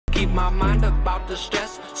keep my mind about the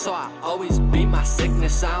stress, so I always beat my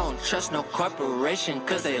sickness. I don't trust no corporation,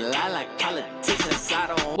 cause they lie like politicians. I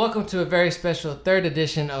don't. Welcome to a very special third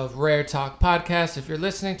edition of Rare Talk Podcast. If you're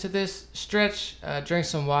listening to this, stretch, drink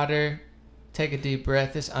some water, take a deep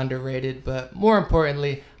breath. It's underrated, but more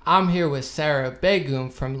importantly, I'm here with Sarah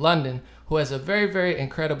Begum from London, who has a very, very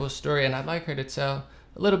incredible story, and I'd like her to tell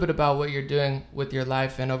a little bit about what you're doing with your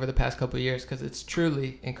life and over the past couple of years, because it's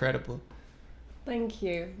truly incredible. Thank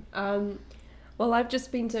you. Well, I've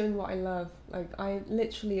just been doing what I love. Like, I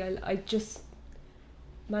just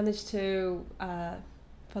managed to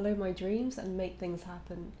follow my dreams and make things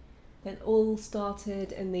happen. It all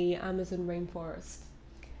started in the Amazon rainforest.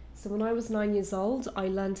 So when I was 9 years old, I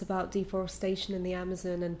learnt about deforestation in the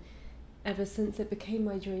Amazon, and ever since it became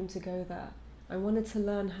my dream to go there. I wanted to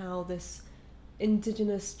learn how this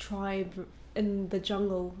indigenous tribe in the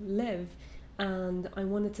jungle live, and I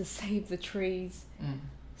wanted to save the trees.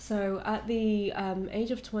 So at the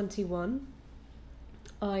age of 21,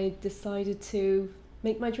 I decided to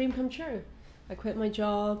make my dream come true. I quit my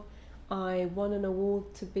job. I won an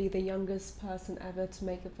award to be the youngest person ever to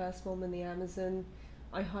make a first film in the Amazon.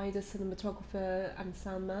 I hired a cinematographer and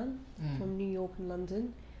sound man from New York and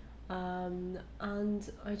London,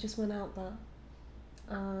 and I just went out there.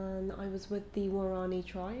 And I was with the Warani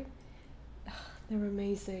tribe. They're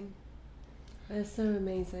amazing. They're so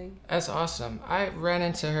amazing. That's awesome. I ran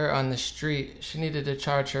into her on the street. She needed to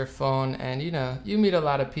charge her phone, and you meet a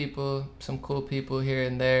lot of people, some cool people here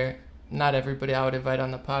and there. Not everybody I would invite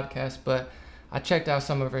on the podcast, but I checked out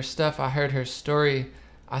some of her stuff. I heard her story.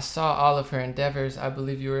 I saw all of her endeavors. I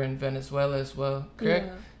believe you were in Venezuela as well, correct?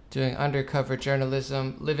 Yeah. Doing undercover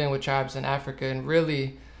journalism, living with tribes in Africa, and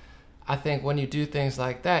really, I think when you do things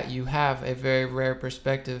like that, you have a very rare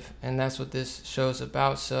perspective, and that's what this show is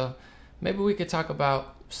about. So maybe we could talk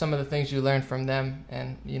about some of the things you learned from them,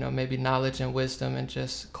 and maybe knowledge and wisdom and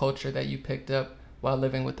just culture that you picked up while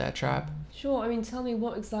living with that tribe. Sure. I mean, tell me,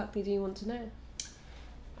 what exactly do you want to know?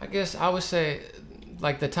 I guess I would say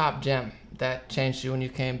like the top gem that changed you when you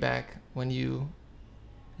came back, when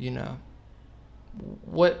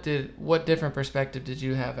what different perspective did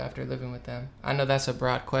you have after living with them? I know that's a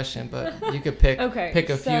broad question, but you could pick pick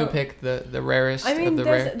the rarest of the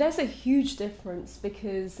rare. There's a huge difference,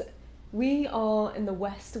 because we are in the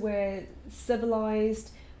West, we're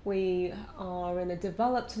civilized, we are in a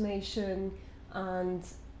developed nation, and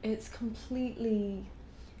it's completely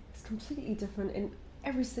different in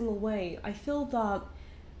every single way. I feel that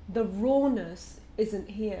the rawness isn't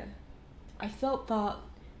here. I felt that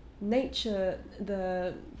nature,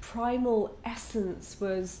 the primal essence,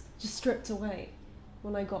 was just stripped away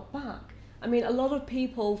when I got back. I mean, a lot of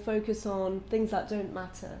people focus on things that don't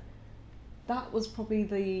matter. That was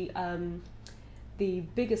probably the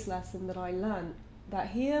biggest lesson that I learned. That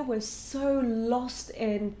here we're so lost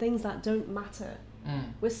in things that don't matter.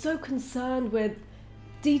 We're so concerned with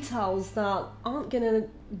details that aren't going to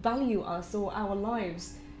value us or our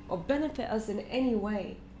lives or benefit us in any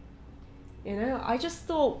way. I just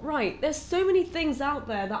thought, right, there's so many things out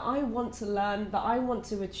there that I want to learn, that I want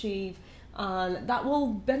to achieve, that will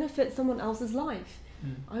benefit someone else's life.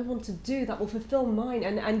 I want to do that will fulfill mine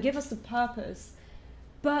and give us a purpose.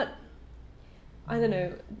 But I don't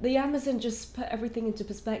know, the Amazon just put everything into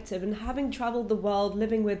perspective, and having traveled the world,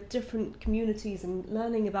 living with different communities and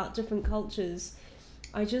learning about different cultures,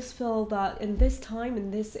 I just feel that in this time, in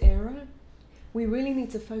this era, we really need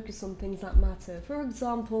to focus on things that matter. For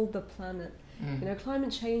example, the planet.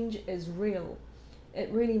 Climate change is real. It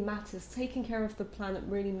really matters. Taking care of the planet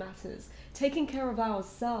really matters. Taking care of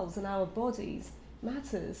ourselves and our bodies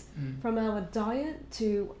matters. From our diet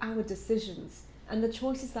to our decisions and the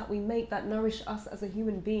choices that we make that nourish us as a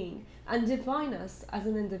human being and define us as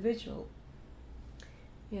an individual.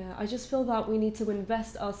 Yeah, I just feel that we need to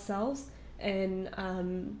invest ourselves in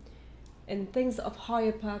things of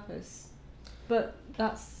higher purpose. But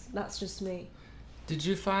that's just me. Did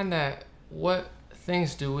you find that, what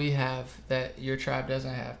things do we have that your tribe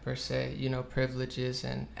doesn't have per se? Privileges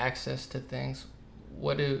and access to things.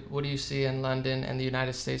 What do you see in London and the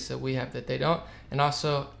United States that we have that they don't? And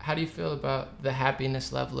also, how do you feel about the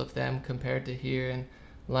happiness level of them compared to here in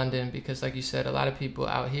London? Because like you said, a lot of people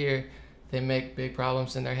out here, they make big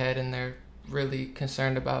problems in their head and they're really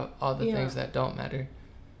concerned about all the things that don't matter.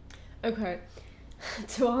 Okay.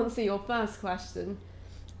 To answer your first question,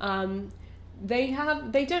 they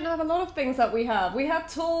don't have a lot of things that we have. We have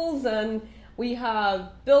tools, and we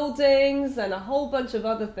have buildings and a whole bunch of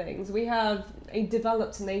other things. We have a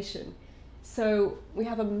developed nation. So we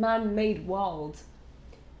have a man-made world.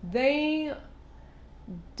 They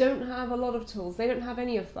don't have a lot of tools. They don't have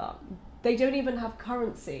any of that. they don't even have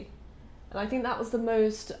currency. And I think that was the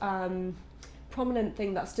most prominent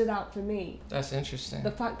thing that stood out for me. That's interesting.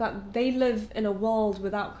 The fact that they live in a world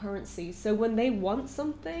without currency. So when they want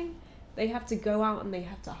something, they have to go out and they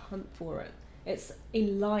have to hunt for it. It's a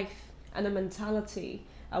life and a mentality,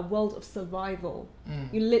 a world of survival.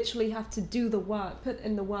 You literally have to do the work, put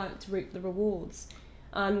in the work to reap the rewards.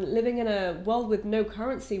 And living in a world with no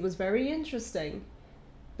currency was very interesting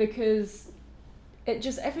because it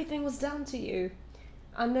just, everything was down to you.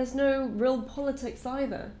 And there's no real politics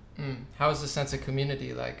either. How was the sense of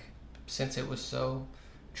community like, since it was so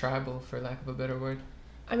tribal, for lack of a better word?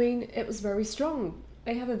 I mean, it was very strong.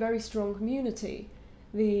 They have a very strong community.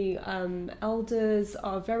 The elders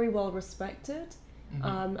are very well respected,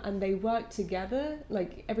 and they work together.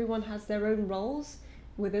 Like, everyone has their own roles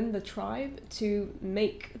within the tribe to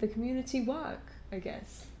make the community work, I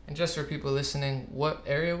guess. And just for people listening, what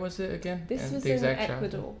area was it again? This was in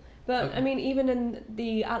Ecuador. But, okay. I mean, even in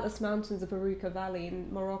the Atlas Mountains of Aruca Valley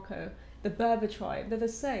in Morocco, the Berber tribe, they're the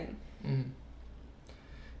same.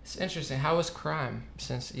 It's interesting. How was crime?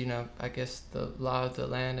 Since, you know, I guess the law of the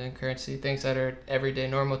land and currency, things that are everyday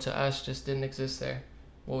normal to us just didn't exist there.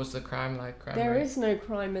 What was the crime like? There is no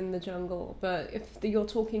crime in the jungle, but if you're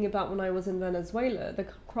talking about when I was in Venezuela, the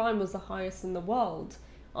crime was the highest in the world.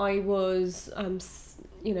 I was,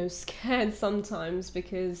 you know, scared sometimes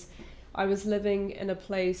because I was living in a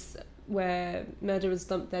place where murderers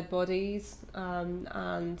dump dead bodies,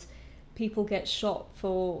 and people get shot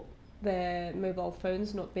for their mobile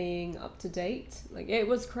phones not being up to date. Like, it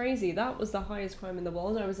was crazy. That was the highest crime in the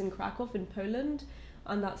world. I was in Krakow in Poland,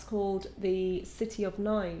 and that's called the City of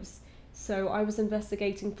Knives. So I was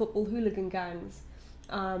investigating football hooligan gangs,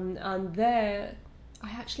 and there I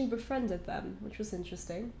actually befriended them, which was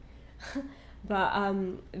interesting. But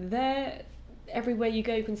there, everywhere you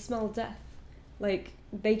go, you can smell death. Like,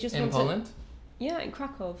 they just in Poland? Yeah, in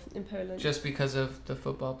Krakow, in Poland. Just because of the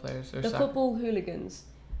football players or the soccer? Football hooligans.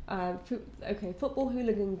 Football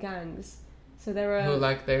hooligan gangs. So there are who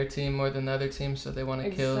like their team more than the other team, so they want to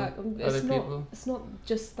kill other people. It's not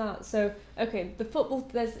just that. So you have the football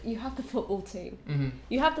team.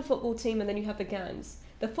 You have the football team, and then you have the gangs.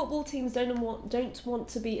 The football teams don't want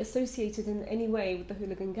to be associated in any way with the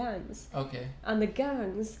hooligan gangs. Okay. And the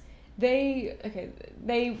gangs, they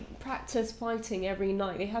practice fighting every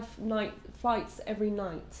night. They have night fights every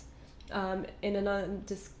night, in an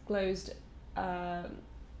undisclosed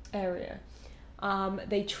area.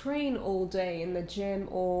 They train all day in the gym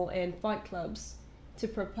or in fight clubs to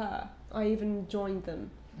prepare. I even joined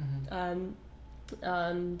them. And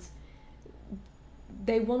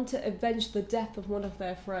they want to avenge the death of one of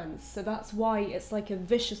their friends. So that's why it's like a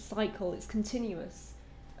vicious cycle. It's continuous.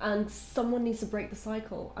 And someone needs to break the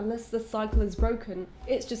cycle. Unless the cycle is broken,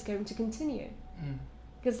 it's just going to continue.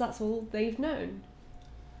 Because that's all they've known.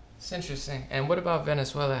 It's interesting. And what about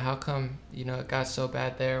Venezuela? How come, you know, it got so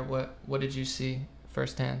bad there? What did you see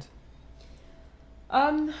firsthand?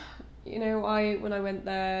 You know, when I went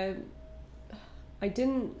there, I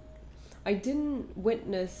didn't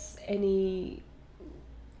witness anything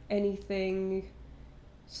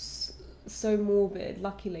so morbid,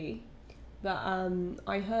 luckily. But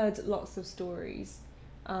I heard lots of stories.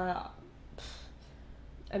 I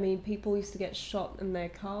mean, people used to get shot in their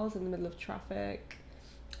cars in the middle of traffic.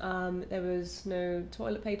 There was no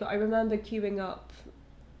toilet paper. I remember queuing up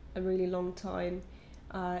a really long time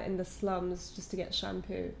in the slums just to get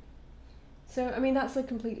shampoo. So, I mean, that's a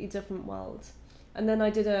completely different world. And then I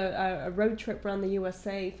did a road trip around the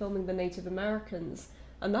USA filming the Native Americans.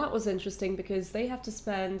 And that was interesting because they have to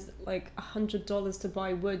spend like $100 to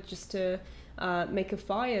buy wood just to make a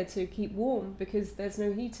fire to keep warm because there's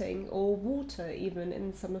no heating or water even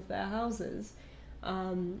in some of their houses.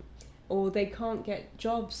 Or they can't get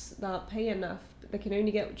jobs that pay enough. They can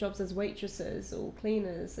only get jobs as waitresses or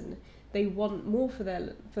cleaners, and they want more for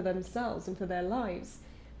themselves and for their lives.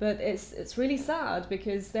 But it's really sad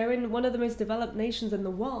because they're in one of the most developed nations in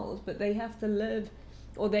the world, but they have to live,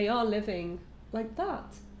 or they are living like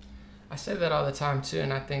that. I say that all the time too,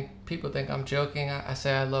 and I think people think I'm joking. I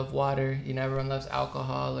say I love water. You know, everyone loves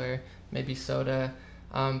alcohol or maybe soda.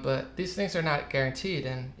 But these things are not guaranteed,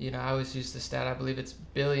 and you know, I always use the stat, I believe it's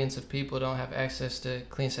billions of people don't have access to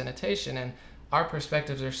clean sanitation, and our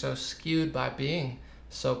perspectives are so skewed by being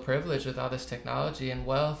so privileged with all this technology and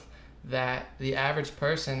wealth that the average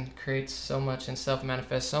person creates so much and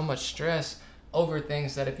self-manifests so much stress over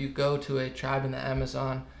things that if you go to a tribe in the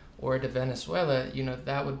Amazon or to Venezuela, you know,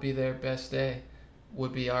 that would be their best day,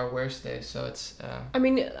 would be our worst day. So it's I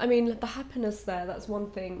mean the happiness there, that's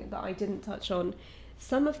one thing that I didn't touch on.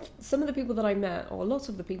 Some of the people that I met, or a lot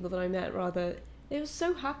of the people that I met rather, They were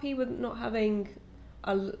so happy with not having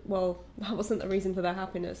well, that wasn't the reason for their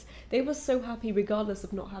happiness. They were so happy regardless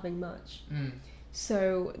of not having much.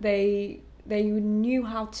 So they knew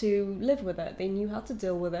how to live with it. They knew how to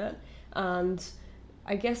deal with it. And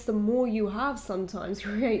I guess the more you have sometimes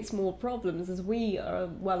creates more problems, as we are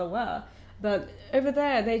well aware. But over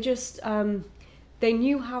there, they just they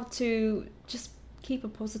knew how to just keep a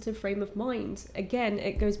positive frame of mind. Again,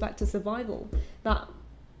 it goes back to survival.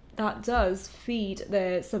 That does feed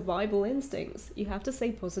their survival instincts. You have to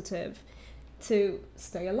stay positive to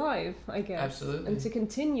stay alive, I guess. Absolutely. And to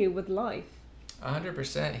continue with life.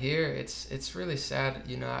 100% here. It's really sad.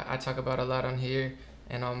 You know, I talk about a lot on here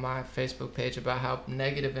and on my Facebook page about how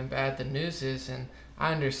negative and bad the news is, and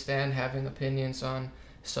I understand having opinions on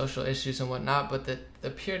social issues and whatnot, but the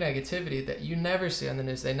pure negativity that you never see on the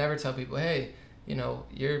news, they never tell people, hey, you know,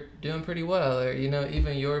 you're doing pretty well, or, you know,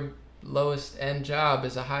 even your lowest end job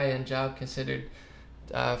is a high end job considered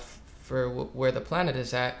for where the planet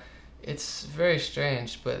is at. It's very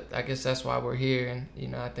strange, but I guess that's why we're here, and, you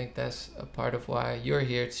know, I think that's a part of why you're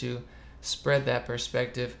here, to spread that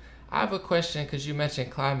perspective. I have a question, because you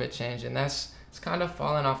mentioned climate change, and it's kind of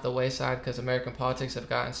fallen off the wayside because American politics have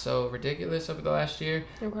gotten so ridiculous over the last year.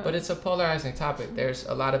 Okay. But it's a polarizing topic. There's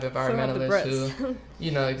a lot of environmentalists who,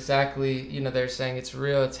 you know, exactly, you know, they're saying it's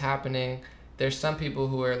real, it's happening. There's some people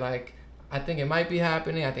who are like, I think it might be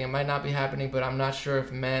happening, I think it might not be happening, but I'm not sure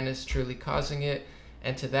if man is truly causing it.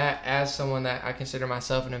 And to that, as someone that I consider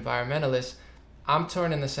myself an environmentalist, I'm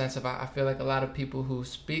torn in the sense of I feel like a lot of people who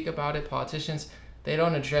speak about it, politicians, they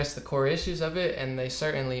don't address the core issues of it, and they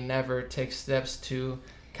certainly never take steps to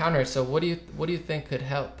counter it. So what do you think could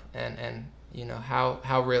help? And you know,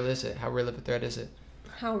 how real is it? How real of a threat is it?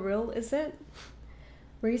 How real is it?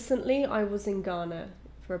 Recently, I was in Ghana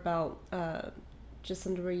for about just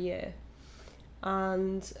under a year,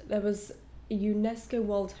 and there was a UNESCO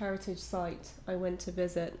World Heritage Site I went to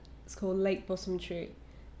visit. It's called Lake Bottom Tree.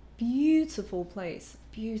 Beautiful place,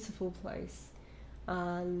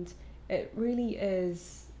 and it really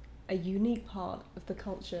is a unique part of the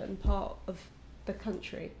culture and part of the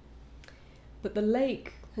country. But the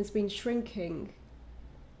lake has been shrinking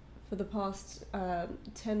for the past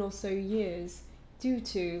 10 or so years due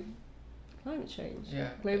to climate change,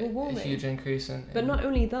 global warming. A huge increase in but not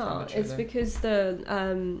only that, it's there. because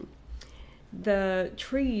the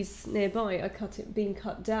trees nearby are being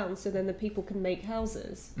cut down, so then the people can make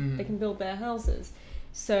houses. Mm-hmm. They can build their houses.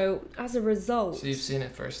 So as a result, so you've seen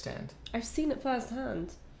it firsthand. I've seen it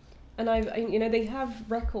firsthand, and they have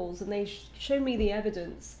records, and they show me the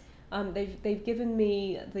evidence. They've given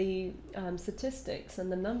me the statistics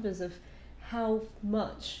and the numbers of how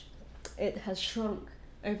much it has shrunk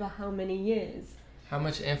over how many years. How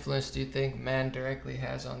much influence do you think man directly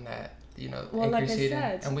has on that? You know, well, like I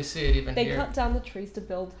said, and we see it even here. They cut down the trees to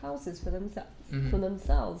build houses for themselves. Mm-hmm. For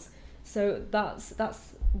themselves. So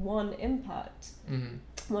that's one impact,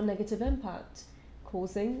 one negative impact,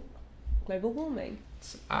 causing global warming.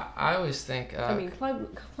 I always think.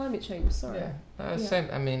 Climate change. Sorry. Yeah. Same.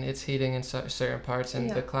 I mean, it's heating in certain parts, and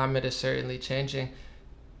the climate is certainly changing.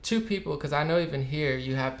 Two people, because I know even here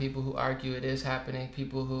you have people who argue it is happening.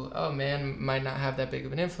 People who, man might not have that big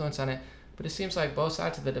of an influence on it. But it seems like both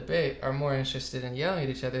sides of the debate are more interested in yelling at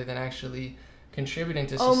each other than actually contributing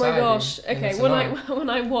to society. Oh my gosh! Okay, when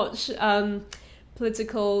I watch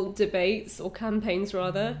political debates or campaigns,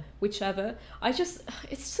 rather, whichever,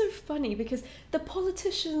 it's so funny because the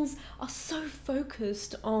politicians are so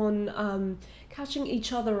focused on catching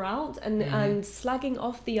each other out and slagging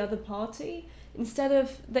off the other party, instead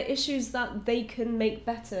of the issues that they can make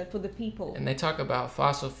better for the people. And they talk about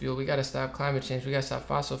fossil fuel. We got to stop climate change. We got to stop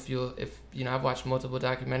fossil fuel. I've watched multiple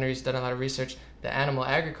documentaries, done a lot of research. The animal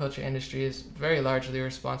agriculture industry is very largely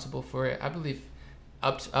responsible for it. I believe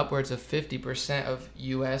upwards of 50% of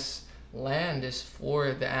U.S. land is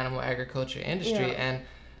for the animal agriculture industry. And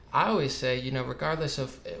I always say, regardless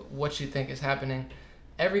of what you think is happening,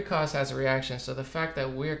 every cause has a reaction. So the fact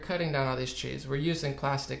that we're cutting down all these trees, we're using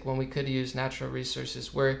plastic when we could use natural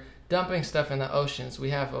resources, we're dumping stuff in the oceans,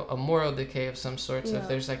 we have a moral decay of some sort. So if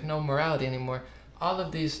there's no morality anymore, all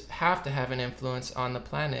of these have to have an influence on the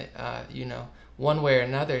planet, one way or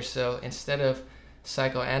another. So instead of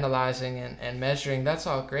psychoanalyzing and measuring, that's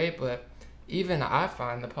all great, but even I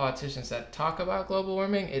find the politicians that talk about global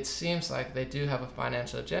warming, it seems like they do have a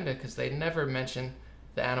financial agenda, because they never mention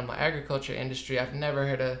the animal agriculture industry. I've never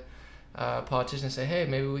heard a politician say, hey,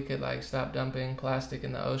 maybe we could stop dumping plastic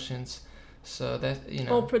in the oceans, so that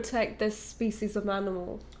or protect this species of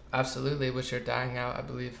animal. Absolutely, which are dying out, I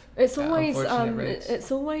believe. It's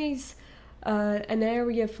always an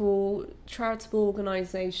area for charitable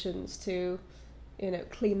organizations to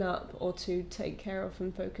clean up or to take care of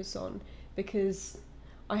and focus on, because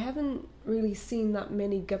I haven't really seen that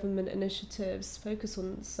many government initiatives focus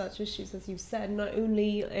on such issues as you've said, not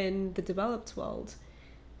only in the developed world,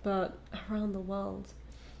 but around the world.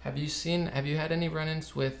 Have you had any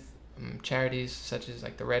run-ins with charities such as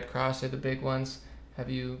like the Red Cross or the big ones? Have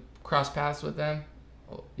you crossed paths with them?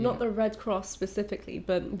 Not the Red Cross specifically,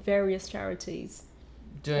 but various charities.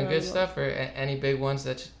 Doing good stuff, or any big ones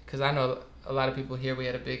that, because I know a lot of people here, we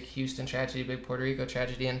had a big Houston tragedy, big Puerto Rico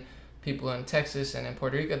tragedy, and people in Texas and in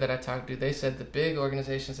Puerto Rico that I talked to, they said the big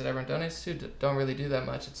organizations that everyone donates to don't really do that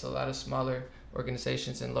much. It's a lot of smaller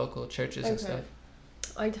organizations and local churches and stuff.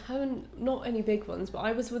 I haven't, not any big ones, but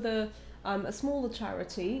I was with a smaller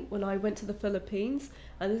charity when I went to the Philippines,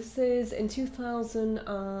 and this is in 2000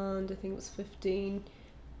 and I think it was 15.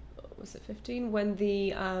 Was it 15 when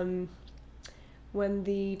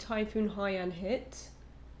the Typhoon Haiyan hit?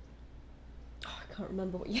 Oh, I can't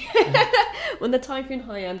remember what year. When the Typhoon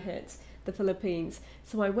Haiyan hit the Philippines.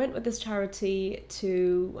 So I went with this charity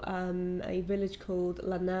to a village called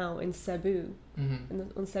Lanao in Cebu,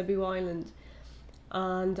 on Cebu Island.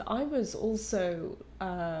 And I was also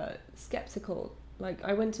skeptical. Like,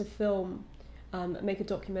 I went to make a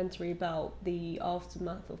documentary about the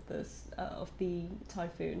aftermath of the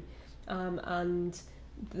typhoon, and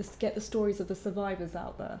get the stories of the survivors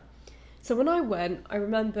out there. So when I went, I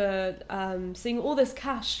remember seeing all this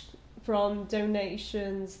cash from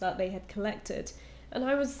donations that they had collected, and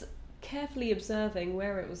I was carefully observing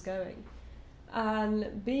where it was going.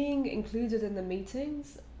 And being included in the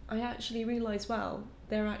meetings, I actually realised, wow,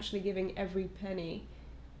 they're actually giving every penny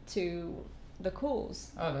to the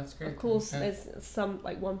cause. Oh, that's great. Of course, there's some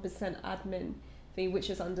 1% admin fee, which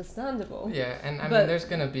is understandable. Yeah, and I mean, there's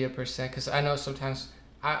going to be a percent, because I know sometimes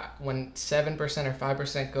when 7% or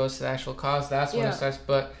 5% goes to the actual cause, that's when it starts.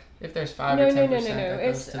 But if there's 5 or 10% that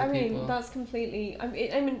goes to the people. That's completely.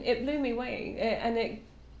 It blew me away, and it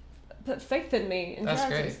put faith in me. In that's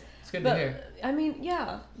charities. great. It's good to hear. I mean,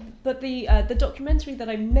 yeah, but the documentary that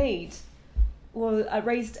I made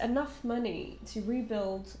raised enough money to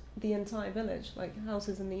rebuild the entire village, like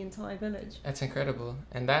houses in the entire village. That's incredible,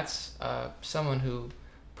 and that's someone who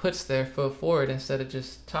puts their foot forward instead of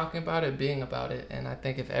just talking about it, being about it. And I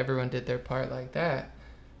think if everyone did their part like that,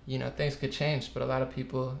 things could change. But a lot of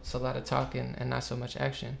people, it's a lot of talking and not so much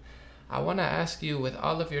action. I want to ask you, with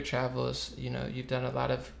all of your travels, you've done a lot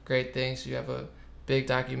of great things. You have a big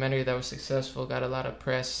documentary that was successful, got a lot of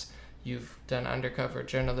press. You've done undercover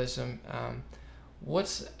journalism.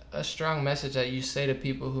 What's a strong message that you say to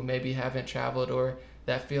people who maybe haven't traveled or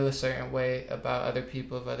that feel a certain way about other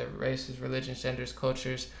people of other races, religions, genders,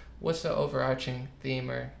 cultures? What's the overarching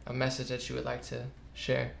theme or a message that you would like to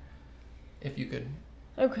share, if you could?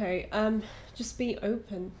 Okay, just be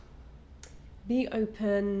open. Be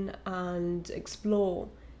open and explore.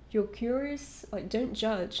 If you're curious, don't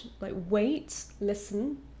judge. Wait,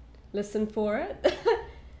 listen for it,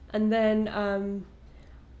 and then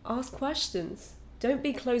ask questions. Don't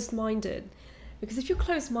be closed-minded, because if you're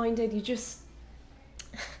closed-minded,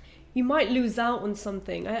 you might lose out on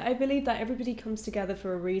something. I believe that everybody comes together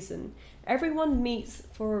for a reason. Everyone meets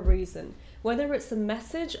for a reason, whether it's a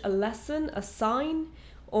message, a lesson, a sign,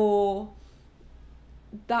 or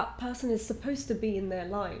that person is supposed to be in their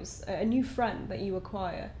lives, a new friend that you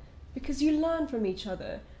acquire, because you learn from each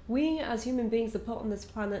other. We as human beings are put on this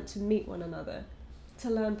planet to meet one another,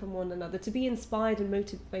 to learn from one another, to be inspired and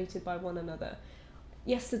motivated by one another.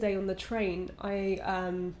 Yesterday on the train, I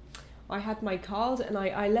had my card and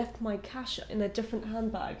I left my cash in a different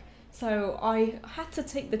handbag. So I had to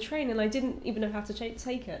take the train and I didn't even know how to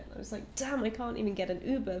take it. I was like, damn, I can't even get an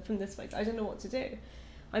Uber from this place. I don't know what to do.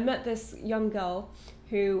 I met this young girl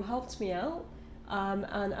who helped me out.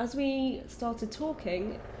 And as we started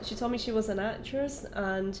talking, she told me she was an actress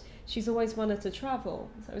and she's always wanted to travel.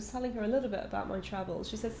 So I was telling her a little bit about my travels.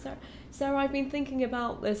 She said, Sarah, I've been thinking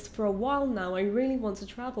about this for a while now. I really want to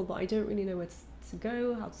travel, but I don't really know where to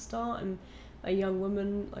go, how to start. I'm a young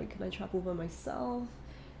woman, can I travel by myself?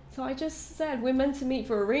 So I just said, we're meant to meet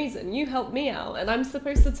for a reason. You helped me out, and I'm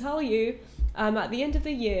supposed to tell you at the end of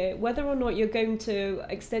the year whether or not you're going to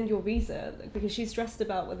extend your visa, because she's stressed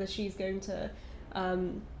about whether she's going to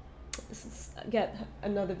get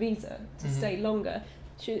another visa to stay longer.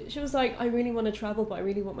 She was like, I really want to travel, but I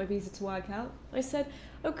really want my visa to work out. I said,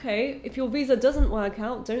 okay, if your visa doesn't work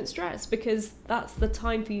out, don't stress, because that's the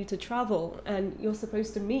time for you to travel, and you're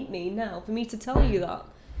supposed to meet me now for me to tell you that.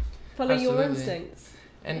 Follow your instincts.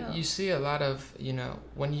 And you see a lot of,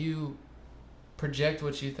 when you project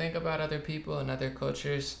what you think about other people and other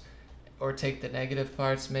cultures, or take the negative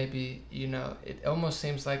parts, maybe, it almost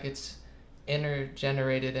seems like it's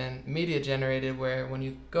intergenerated and media generated, where when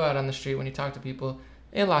you go out on the street, when you talk to people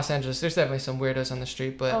in Los Angeles, there's definitely some weirdos on the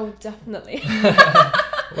street, but Oh, definitely.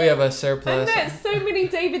 we have a surplus. And there's so many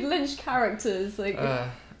David Lynch characters. Like,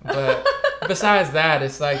 but besides that,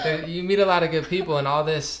 it's like you meet a lot of good people, and all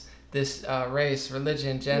this race,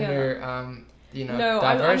 religion, gender,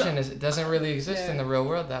 diversion it doesn't really exist in the real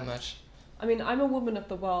world that much. I mean, I'm a woman of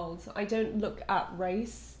the world. I don't look at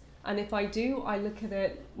race, and if I do, I look at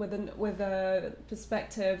it with a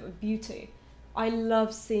perspective of beauty. I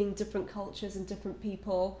love seeing different cultures and different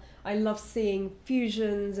people. I love seeing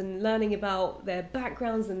fusions and learning about their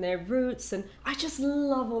backgrounds and their roots, and I just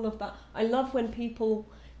love all of that. I love when people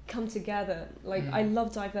come together. Like, I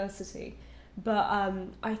love diversity, but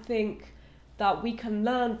I think that we can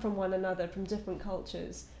learn from one another, from different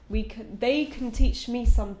cultures. They can teach me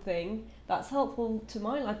something that's helpful to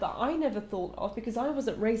my life that I never thought of, because I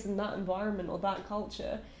wasn't raised in that environment or that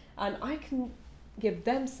culture, and I can give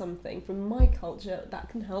them something from my culture that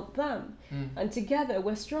can help them, and together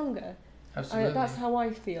we're stronger. Absolutely. That's how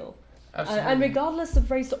I feel. Absolutely. And regardless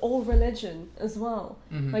of race or religion as well.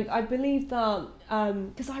 Like, I believe that,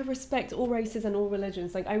 because I respect all races and all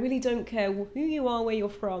religions. Like, I really don't care who you are, where you're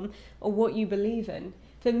from, or what you believe in.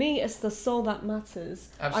 For me, it's the soul that matters.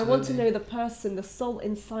 Absolutely. I want to know the person, the soul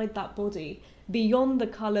inside that body, beyond the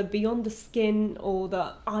colour, beyond the skin or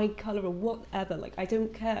the eye colour or whatever. Like, I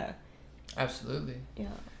don't care. Absolutely. Yeah.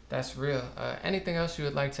 That's real. Anything else you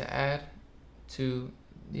would like to add to,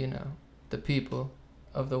 the people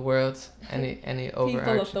of the world? Any overarching?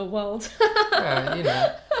 People of the world.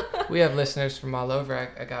 We have listeners from all over.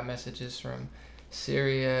 I got messages from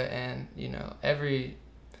Syria and, every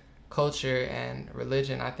culture and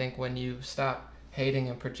religion. I think when you stop hating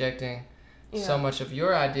and projecting so much of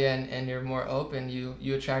your idea and you're more open,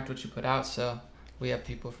 you attract what you put out. So we have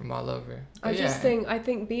people from all over. But I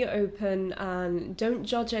think be open and don't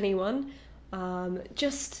judge anyone.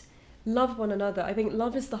 Just love one another. I think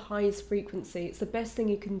love is the highest frequency. It's the best thing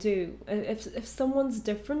you can do. If someone's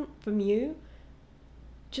different from you,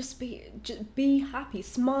 just be happy.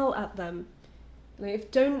 Smile at them.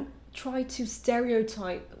 Like, don't try to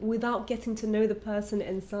stereotype without getting to know the person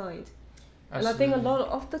inside. Absolutely. And I think a lot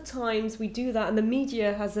of the times we do that, and the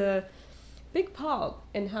media has a big part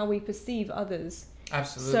in how we perceive others.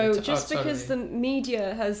 Absolutely. So just because the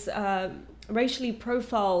media has racially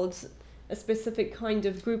profiled a specific kind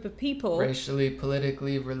of group of people, racially,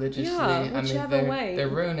 politically, religiously, whichever way, they're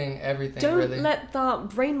ruining everything. Don't let that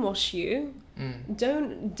brainwash you.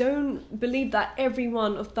 Don't believe that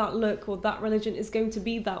everyone of that look or that religion is going to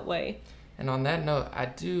be that way. And on that note, I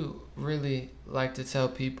do really like to tell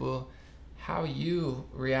people how you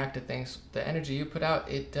react to things, the energy you put out,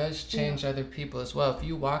 it does change other people as well. If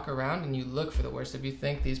you walk around and you look for the worst, if you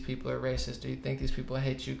think these people are racist, or you think these people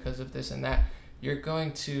hate you because of this and that, you're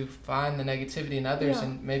going to find the negativity in others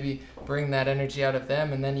and maybe bring that energy out of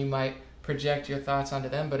them, and then you might project your thoughts onto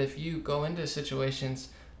them. But if you go into situations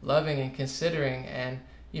loving and considering and,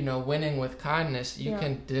 winning with kindness, you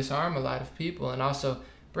can disarm a lot of people and also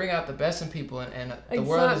bring out the best in people. And the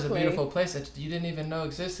world is a beautiful place that you didn't even know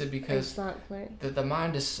existed, because the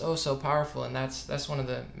mind is so powerful. And that's one of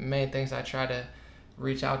the main things I try to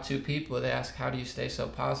reach out to people. They ask, how do you stay so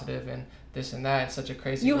positive and this and that? It's such a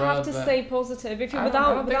crazy world. You have to stay positive. If you're I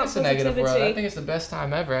don't think it's a negative world. I think it's the best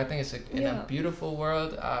time ever. I think it's a beautiful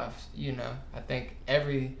world. I think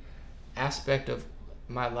every aspect of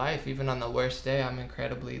my life, even on the worst day, I'm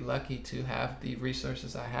incredibly lucky to have the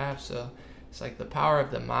resources I have. So it's like the power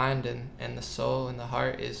of the mind and the soul and the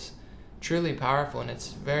heart is truly powerful, and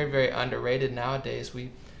it's very, very underrated nowadays.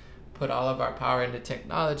 We put all of our power into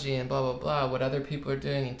technology and blah, blah, blah, what other people are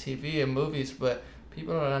doing in TV and movies, but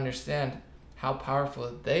people don't understand how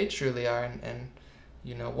powerful they truly are. And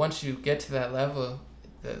once you get to that level,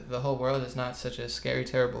 the whole world is not such a scary,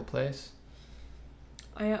 terrible place.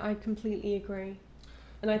 I completely agree.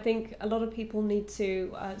 And I think a lot of people need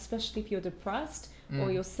to, especially if you're depressed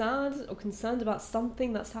or you're sad or concerned about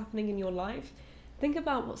something that's happening in your life, think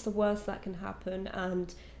about what's the worst that can happen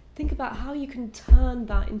and think about how you can turn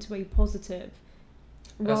that into a positive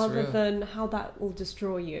rather than how that will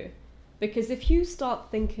destroy you. Because if you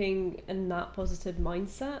start thinking in that positive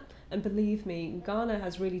mindset, and believe me, Ghana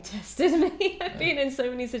has really tested me. I've been in so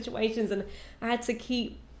many situations and I had to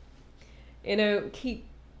keep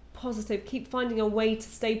positive, keep finding a way to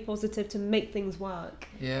stay positive to make things work.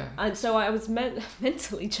 Yeah. And so I was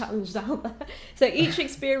mentally challenged out there. So each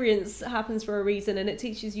experience happens for a reason, and it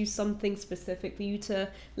teaches you something specific for you to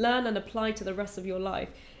learn and apply to the rest of your life.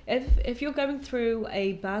 If you're going through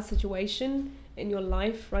a bad situation in your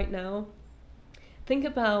life right now, think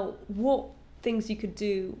about what things you could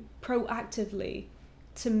do proactively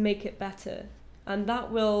to make it better. And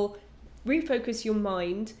that will refocus your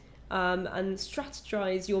mind and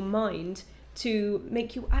strategize your mind to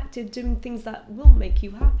make you active, doing things that will make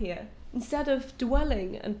you happier, instead of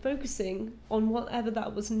dwelling and focusing on whatever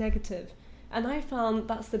that was negative. And I found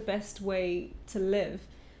that's the best way to live,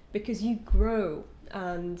 because you grow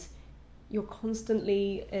and you're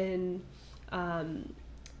constantly in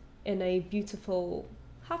a beautiful,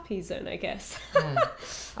 happy zone, I guess.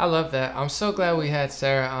 I love that. I'm so glad we had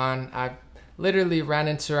Sarah on. I literally ran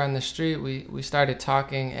into her on the street. We started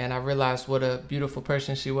talking, and I realized what a beautiful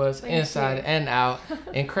person she was. Thank inside you. And out.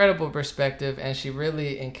 Incredible perspective, and she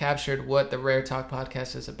really encaptured what the Rare Talk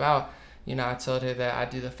podcast is about. You know, I told her that I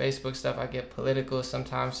do the Facebook stuff. I get political.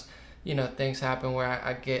 Sometimes, you know, things happen where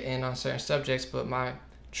I get in on certain subjects, but my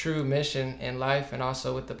true mission in life and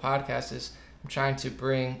also with the podcast is I'm trying to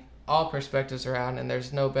bring all perspectives around, and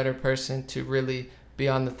there's no better person to really be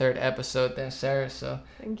on the 3rd episode than Sarah. So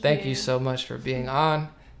thank you so much for being on.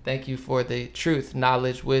 Thank you for the truth,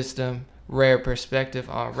 knowledge, wisdom, rare perspective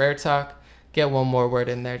on Rare Talk. Get one more word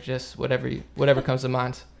in there, just whatever comes to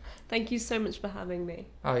mind. Thank you so much for having me.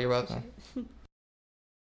 Oh, you're welcome.